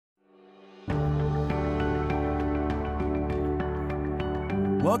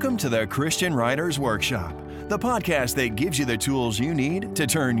Welcome to the Christian Writers Workshop, the podcast that gives you the tools you need to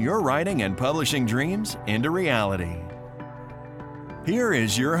turn your writing and publishing dreams into reality. Here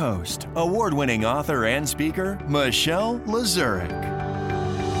is your host, award-winning author and speaker, Michelle Lazurek.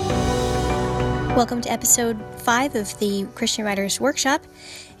 Welcome to episode 5 of the Christian Writers Workshop.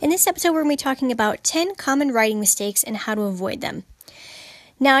 In this episode, we're going to be talking about 10 common writing mistakes and how to avoid them.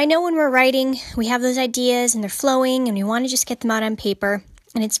 Now, I know when we're writing, we have those ideas and they're flowing and we want to just get them out on paper.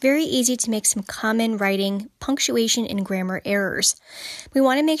 And it's very easy to make some common writing, punctuation, and grammar errors. We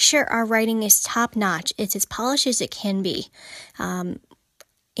want to make sure our writing is top-notch. It's as polished as it can be. In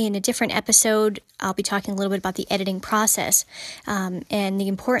a different episode, I'll be talking a little bit about the editing process and the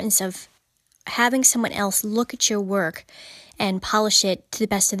importance of having someone else look at your work and polish it to the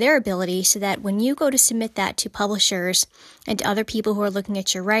best of their ability so that when you go to submit that to publishers and to other people who are looking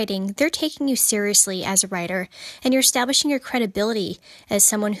at your writing, they're taking you seriously as a writer and you're establishing your credibility as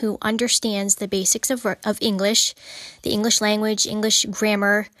someone who understands the basics of English, the English language, English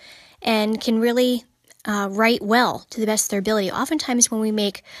grammar, and can really write well to the best of their ability. Oftentimes when we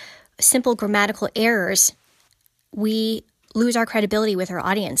make simple grammatical errors, we lose our credibility with our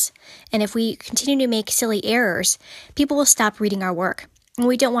audience. And if we continue to make silly errors, people will stop reading our work. And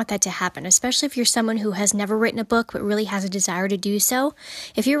we don't want that to happen, especially if you're someone who has never written a book but really has a desire to do so.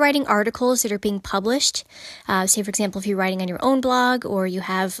 If you're writing articles that are being published, say for example, if you're writing on your own blog or you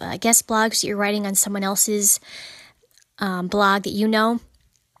have guest blogs that you're writing on someone else's blog that you know,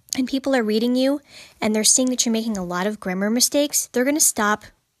 and people are reading you and they're seeing that you're making a lot of grammar mistakes, they're going to stop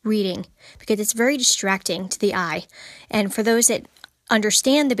reading because it's very distracting to the eye. And for those that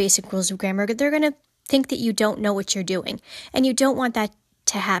understand the basic rules of grammar, they're going to think that you don't know what you're doing. And you don't want that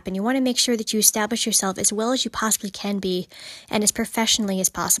to happen. You want to make sure that you establish yourself as well as you possibly can be and as professionally as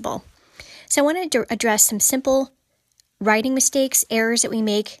possible. So I want to address some simple writing mistakes, errors that we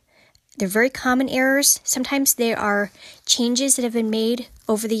make. They're very common errors. Sometimes there are changes that have been made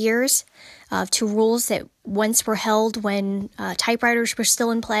over the years to rules that once were held when typewriters were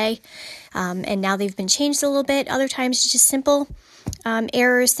still in play, and now they've been changed a little bit. Other times it's just simple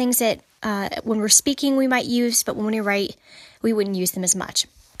errors, things that when we're speaking we might use, but when we write we wouldn't use them as much.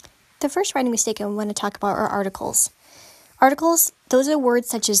 The first writing mistake I want to talk about are articles. Articles, those are words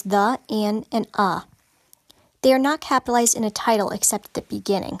such as the, and a. They are not capitalized in a title except at the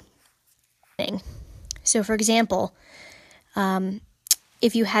beginning. So for example,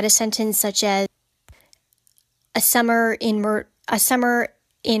 if you had a sentence such as a summer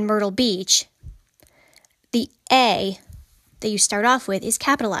in Myrtle Beach, the A that you start off with is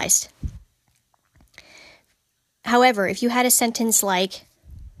capitalized. However, if you had a sentence like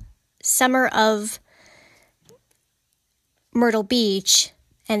Summer of Myrtle Beach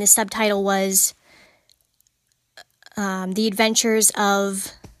and the subtitle was The Adventures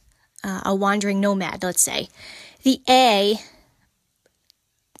of a Wandering Nomad, let's say, the A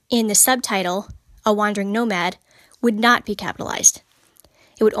in the subtitle, A Wandering Nomad, would not be capitalized.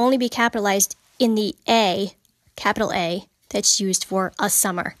 It would only be capitalized in the A, capital A, that's used for a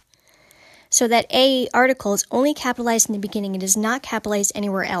summer. So that A article is only capitalized in the beginning. It is not capitalized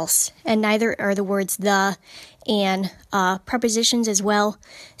anywhere else. And neither are the words the and prepositions as well.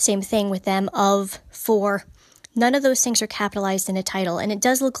 Same thing with them, of, for. None of those things are capitalized in a title. And it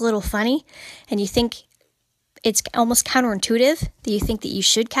does look a little funny. And you think it's almost counterintuitive that you think that you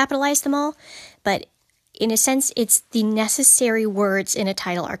should capitalize them all. But in a sense, it's the necessary words in a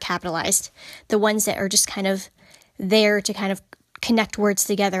title are capitalized. The ones that are just kind of there to kind of connect words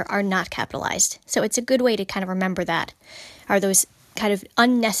together are not capitalized. So it's a good way to kind of remember that. Are those kind of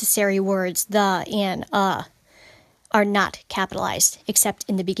unnecessary words, the and are not capitalized except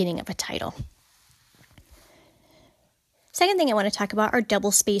in the beginning of a title. Second thing I want to talk about are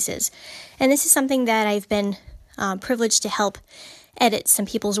double spaces. And this is something that I've been privileged to help edit some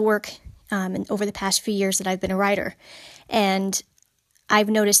people's work over the past few years that I've been a writer. And I've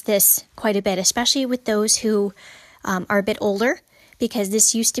noticed this quite a bit, especially with those who are a bit older, because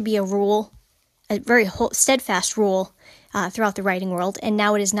this used to be a rule, a very steadfast rule throughout the writing world, and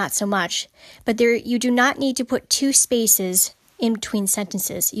now it is not so much. But you do not need to put two spaces in between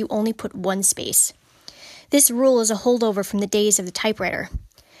sentences. You only put one space. This rule is a holdover from the days of the typewriter.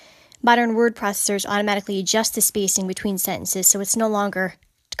 Modern word processors automatically adjust the spacing between sentences, so it's no longer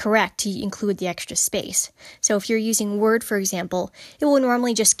correct to include the extra space. So if you're using Word, for example, it will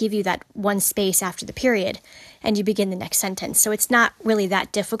normally just give you that one space after the period, and you begin the next sentence. So it's not really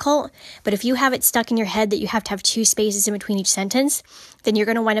that difficult, but if you have it stuck in your head that you have to have two spaces in between each sentence, then you're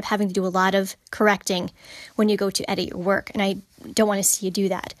going to wind up having to do a lot of correcting when you go to edit your work, and I don't want to see you do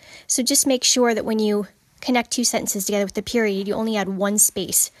that. So just make sure that when you connect two sentences together with the period, you only add one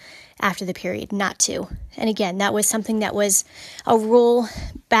space after the period, not two. And again, that was something that was a rule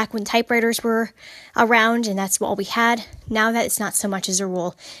back when typewriters were around, and that's all we had. Now that it's not so much as a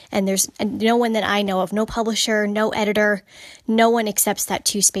rule, and there's no one that I know of, no publisher, no editor, no one accepts that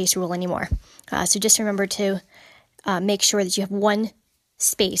two-space rule anymore. So just remember to make sure that you have one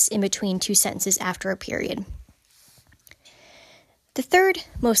space in between two sentences after a period. The third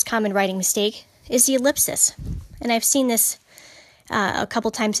most common writing mistake is the ellipsis. And I've seen this a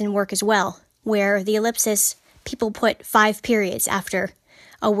couple times in work as well, where the ellipsis, people put 5 periods after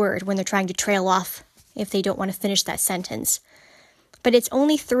a word when they're trying to trail off if they don't want to finish that sentence. But it's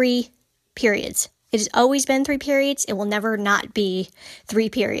only 3 periods. It has always been 3 periods. It will never not be 3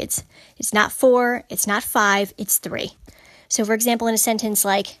 periods. It's not 4, it's not 5, it's 3. So for example, in a sentence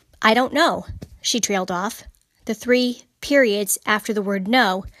like, I don't know, she trailed off, the 3 periods after the word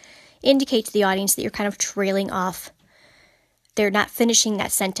no indicate to the audience that you're kind of trailing off. They're not finishing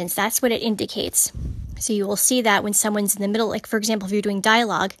that sentence. That's what it indicates. So you will see that when someone's in the middle, like for example, if you're doing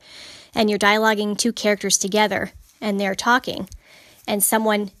dialogue and you're dialoguing 2 characters together and they're talking and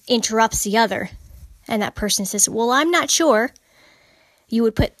someone interrupts the other and that person says, well, I'm not sure, you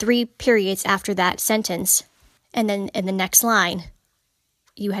would put 3 periods after that sentence, and then in the next line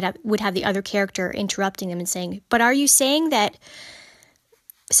you would have the other character interrupting them and saying, but are you saying that,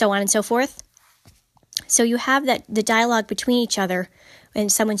 so on and so forth. So you have that the dialogue between each other when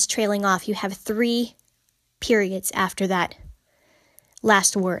someone's trailing off, you have 3 periods after that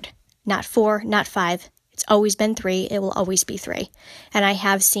last word. Not 4, not 5. It's always been 3. It will always be 3. And I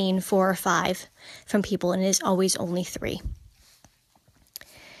have seen 4 or 5 from people, and it is always only 3.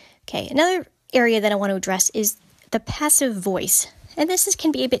 Okay, another area that I want to address is the passive voice. And this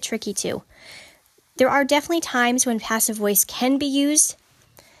can be a bit tricky too. There are definitely times when passive voice can be used,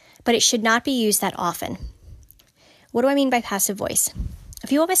 but it should not be used that often. What do I mean by passive voice?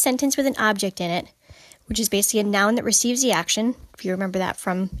 If you have a sentence with an object in it, which is basically a noun that receives the action, if you remember that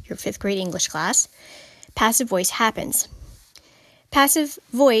from your 5th grade English class, passive voice happens. Passive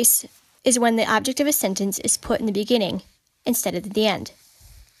voice is when the object of a sentence is put in the beginning instead of at the end.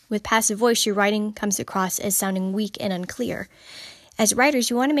 With passive voice, your writing comes across as sounding weak and unclear. As writers,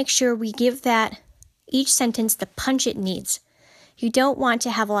 you want to make sure we give each sentence the punch it needs. You don't want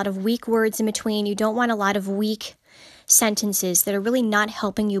to have a lot of weak words in between. You don't want a lot of weak sentences that are really not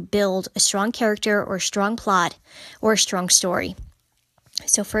helping you build a strong character or a strong plot or a strong story.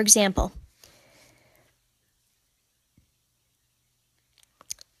 So for example,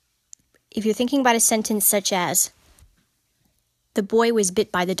 if you're thinking about a sentence such as, the boy was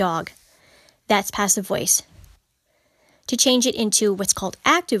bit by the dog, that's passive voice. To change it into what's called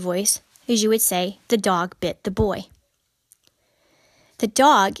active voice is you would say, the dog bit the boy. The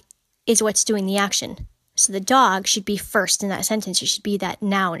dog is what's doing the action. So the dog should be first in that sentence. It should be that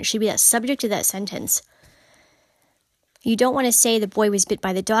noun. It should be that subject of that sentence. You don't want to say the boy was bit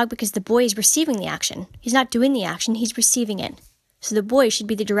by the dog because the boy is receiving the action. He's not doing the action, he's receiving it. So the boy should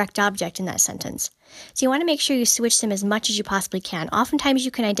be the direct object in that sentence. So you want to make sure you switch them as much as you possibly can. Oftentimes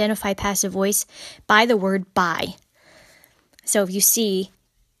you can identify passive voice by the word by. So if you see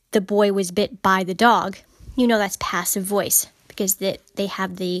the boy was bit by the dog, you know that's passive voice because they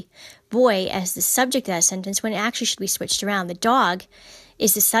have the boy as the subject of that sentence when it actually should be switched around. The dog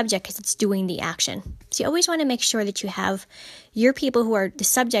is the subject because it's doing the action. So you always want to make sure that you have your people who are the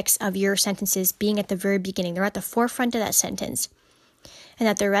subjects of your sentences being at the very beginning. They're at the forefront of that sentence. And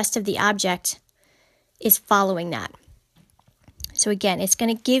that the rest of the object is following that. So again, it's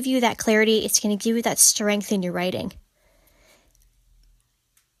going to give you that clarity. It's going to give you that strength in your writing.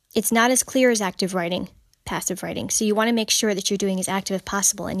 It's not as clear as active writing, passive writing. So you want to make sure that you're doing as active as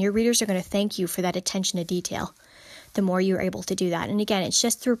possible. And your readers are going to thank you for that attention to detail the more you're able to do that. And again, it's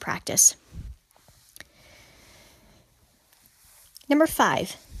just through practice. Number 5,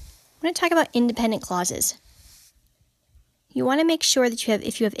 I'm going to talk about independent clauses. You want to make sure that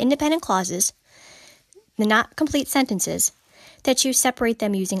if you have independent clauses, the not complete sentences, that you separate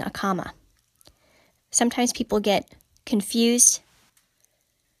them using a comma. Sometimes people get confused.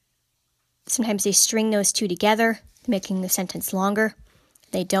 Sometimes they string those two together, making the sentence longer.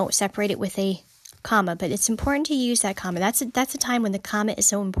 They don't separate it with a comma, but it's important to use that comma. That's a time when the comma is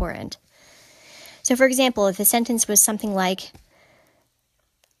so important. So for example, if the sentence was something like,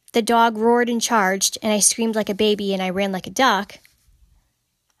 the dog roared and charged, and I screamed like a baby and I ran like a duck,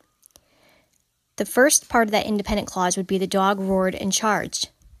 the first part of that independent clause would be the dog roared and charged.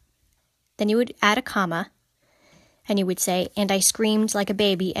 Then you would add a comma, and you would say, and I screamed like a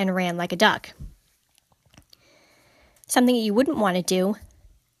baby and ran like a duck. Something that you wouldn't want to do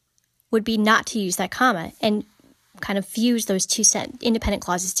would be not to use that comma and kind of fuse those two independent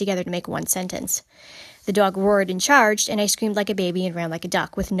clauses together to make one sentence. The dog roared and charged, and I screamed like a baby and ran like a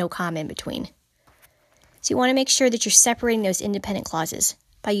duck with no comma in between. So you want to make sure that you're separating those independent clauses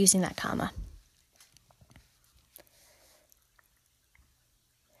by using that comma.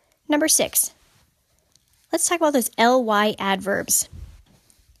 Number 6. Let's talk about those ly adverbs.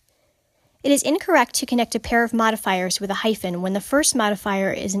 It is incorrect to connect a pair of modifiers with a hyphen when the first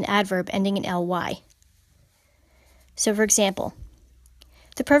modifier is an adverb ending in ly. So, for example,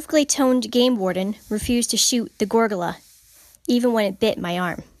 the perfectly toned game warden refused to shoot the gorgola, even when it bit my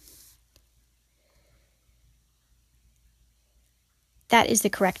arm. That is the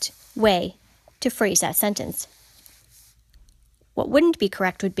correct way to phrase that sentence. What wouldn't be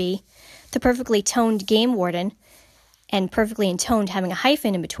correct would be the perfectly toned game warden, and perfectly intoned having a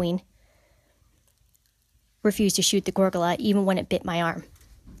hyphen in between, refused to shoot the gorgola even when it bit my arm.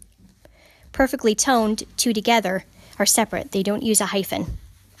 Perfectly toned, two together, are separate. They don't use a hyphen.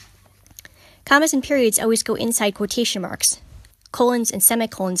 Commas and periods always go inside quotation marks. Colons and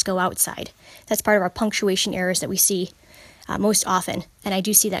semicolons go outside. That's part of our punctuation errors that we see most often, and I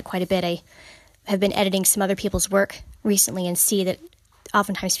do see that quite a bit. I have been editing some other people's work recently and see that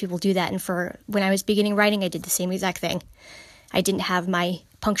oftentimes people do that, and when I was beginning writing, I did the same exact thing. I didn't have my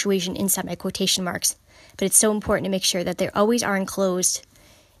punctuation inside my quotation marks, but it's so important to make sure that they always are enclosed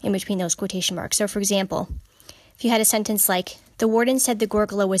in between those quotation marks. So, for example, if you had a sentence like, the warden said the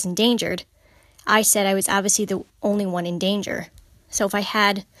gorgola was endangered, I said I was obviously the only one in danger. So if I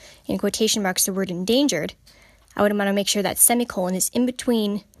had in quotation marks the word endangered, I would want to make sure that semicolon is in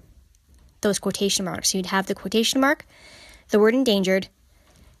between those quotation marks. So you'd have the quotation mark, the word endangered,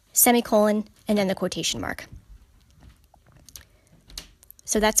 semicolon, and then the quotation mark.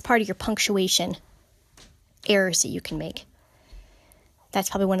 So that's part of your punctuation errors that you can make. That's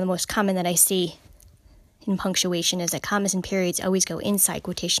probably one of the most common that I see in punctuation, is that commas and periods always go inside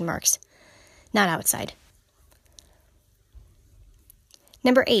quotation marks, not outside.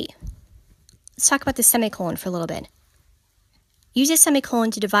 Number 8. Let's talk about the semicolon for a little bit. Use a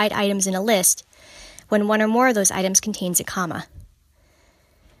semicolon to divide items in a list when one or more of those items contains a comma.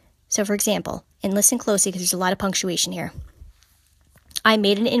 So, for example, and listen closely because there's a lot of punctuation here. I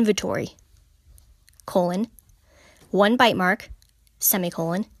made an inventory, colon, 1 bite mark,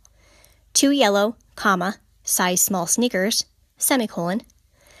 semicolon, 2 yellow, comma, size small sneakers, semicolon,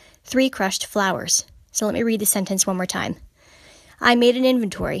 3 crushed flowers. So let me read the sentence one more time. I made an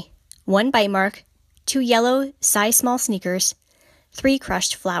inventory, 1 bite mark, 2 yellow, size small sneakers, 3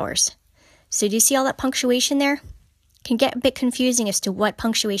 crushed flowers. So do you see all that punctuation there? Can get a bit confusing as to what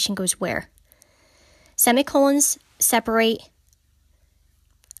punctuation goes where. Semicolons separate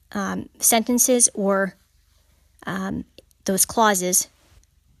sentences or those clauses.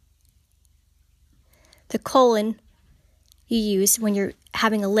 The colon you use when you're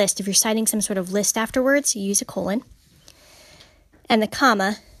having a list. If you're citing some sort of list afterwards, you use a colon. And the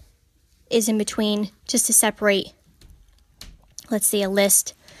comma is in between just to separate, let's say, a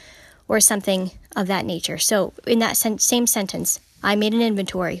list or something of that nature. So in that same sentence, I made an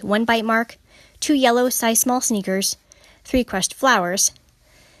inventory, 1 bite mark, 2 yellow size small sneakers, 3 crushed flowers.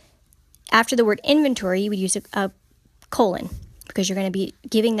 After the word inventory, you would use a colon because you're going to be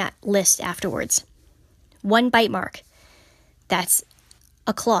giving that list afterwards. 1 bite mark, that's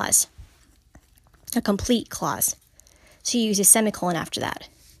a clause, a complete clause. So you use a semicolon after that.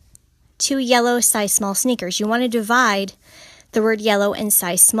 2 yellow size small sneakers. You want to divide the word yellow and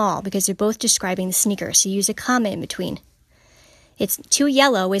size small because they're both describing the sneaker. So you use a comma in between. It's 2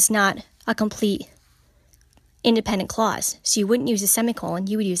 yellow is not a complete independent clause. So you wouldn't use a semicolon,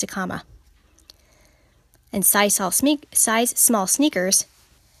 you would use a comma. And size small sneakers,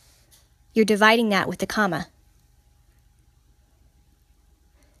 you're dividing that with the comma.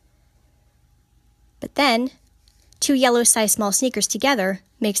 But then 2 yellow size small sneakers together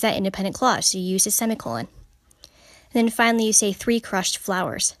makes that independent clause, so you use a semicolon. And then finally you say 3 crushed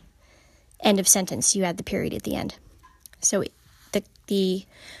flowers. End of sentence, you add the period at the end. So the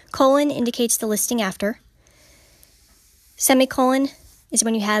colon indicates the listing after. Semicolon is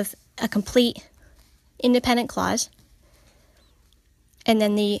when you have a complete independent clause. And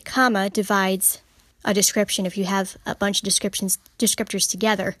then the comma divides a description. If you have a bunch of descriptors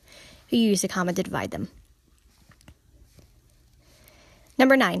together, you use the comma to divide them.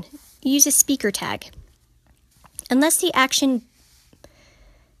 Number 9, use a speaker tag. Unless the action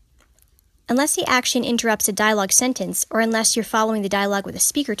interrupts a dialogue sentence, or unless you're following the dialogue with a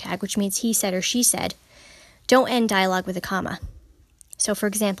speaker tag, which means he said or she said, don't end dialogue with a comma. So, for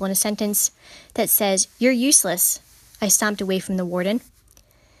example, in a sentence that says, "You're useless," I stomped away from the warden.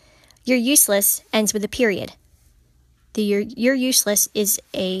 You're useless ends with a period. The you're useless is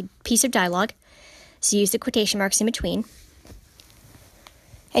a piece of dialogue, so use the quotation marks in between.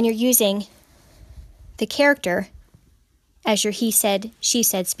 And you're using the character as your he said, she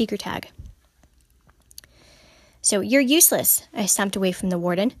said speaker tag. So, you're useless, I stomped away from the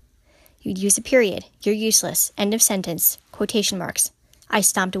warden. You'd use a period. You're useless. End of sentence. Quotation marks. I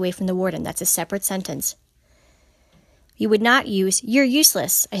stomped away from the warden. That's a separate sentence. You would not use, you're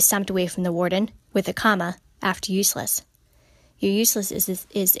useless, I stomped away from the warden, with a comma after useless. You're useless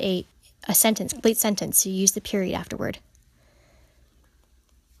is a sentence, complete sentence, so you use the period afterward.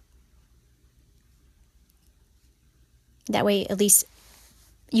 That way, at least,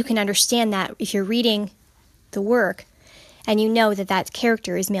 you can understand that if you're reading the work, and you know that that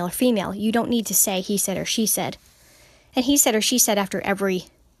character is male or female, you don't need to say he said or she said. And he said or she said after every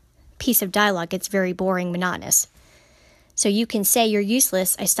piece of dialogue gets very boring, monotonous. So you can say you're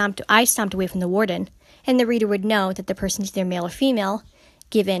useless, I stomped away from the warden, and the reader would know that the person is either male or female,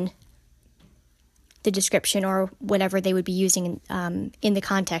 given the description or whatever they would be using in the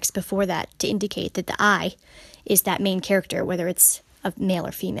context before that to indicate that the I is that main character, whether it's a male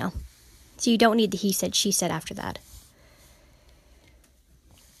or female. So you don't need the he said, she said after that.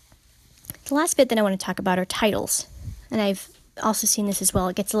 The last bit that I want to talk about are titles. And I've also seen this as well.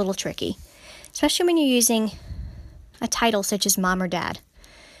 It gets a little tricky, especially when you're using a title such as mom or dad.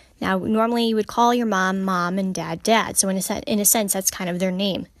 Now, normally you would call your mom, mom, and dad, dad. So in a sense, that's kind of their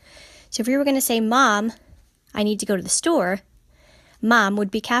name. So if you were going to say, Mom, I need to go to the store, Mom would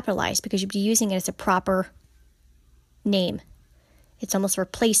be capitalized because you'd be using it as a proper name. It's almost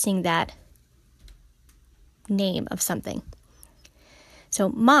replacing that name of something. So,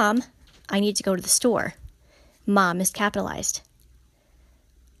 Mom, I need to go to the store. Mom is capitalized.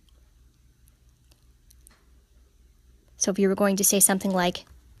 So if you were going to say something like,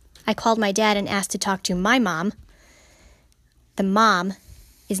 I called my dad and asked to talk to my mom, the mom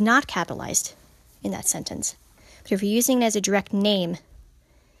is not capitalized in that sentence. But if you're using it as a direct name,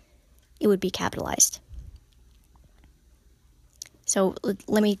 it would be capitalized. So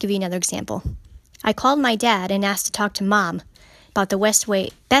let me give you another example. I called my dad and asked to talk to Mom about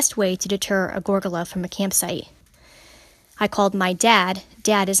the best way to deter a gorgola from a campsite. I called my dad.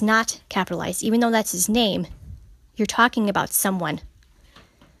 Dad is not capitalized. Even though that's his name, you're talking about someone.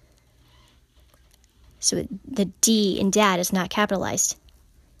 So the D in dad is not capitalized.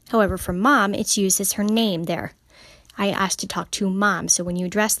 However, for Mom, it's used as her name there. I asked to talk to Mom. So when you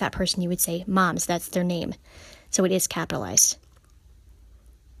address that person, you would say Mom. So that's their name. So it is capitalized.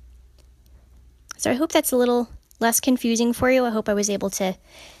 So I hope that's a little less confusing for you. I hope I was able to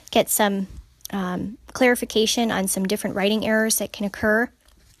get some clarification on some different writing errors that can occur.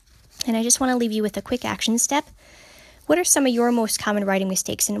 And I just want to leave you with a quick action step. What are some of your most common writing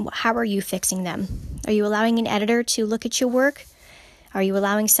mistakes, and how are you fixing them? Are you allowing an editor to look at your work? Are you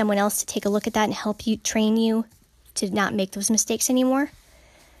allowing someone else to take a look at that and help you, train you to not make those mistakes anymore?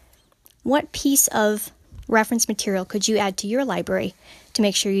 What piece of reference material could you add to your library to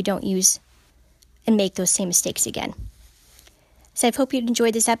make sure you don't use and make those same mistakes again? So I hope you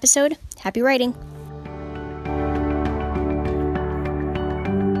enjoyed this episode. Happy writing.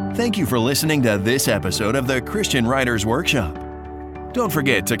 Thank you for listening to this episode of the Christian Writers Workshop. Don't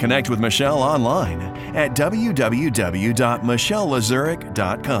forget to connect with Michelle online at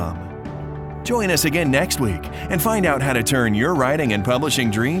www.michellelazuric.com. Join us again next week and find out how to turn your writing and publishing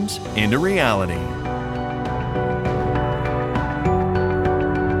dreams into reality.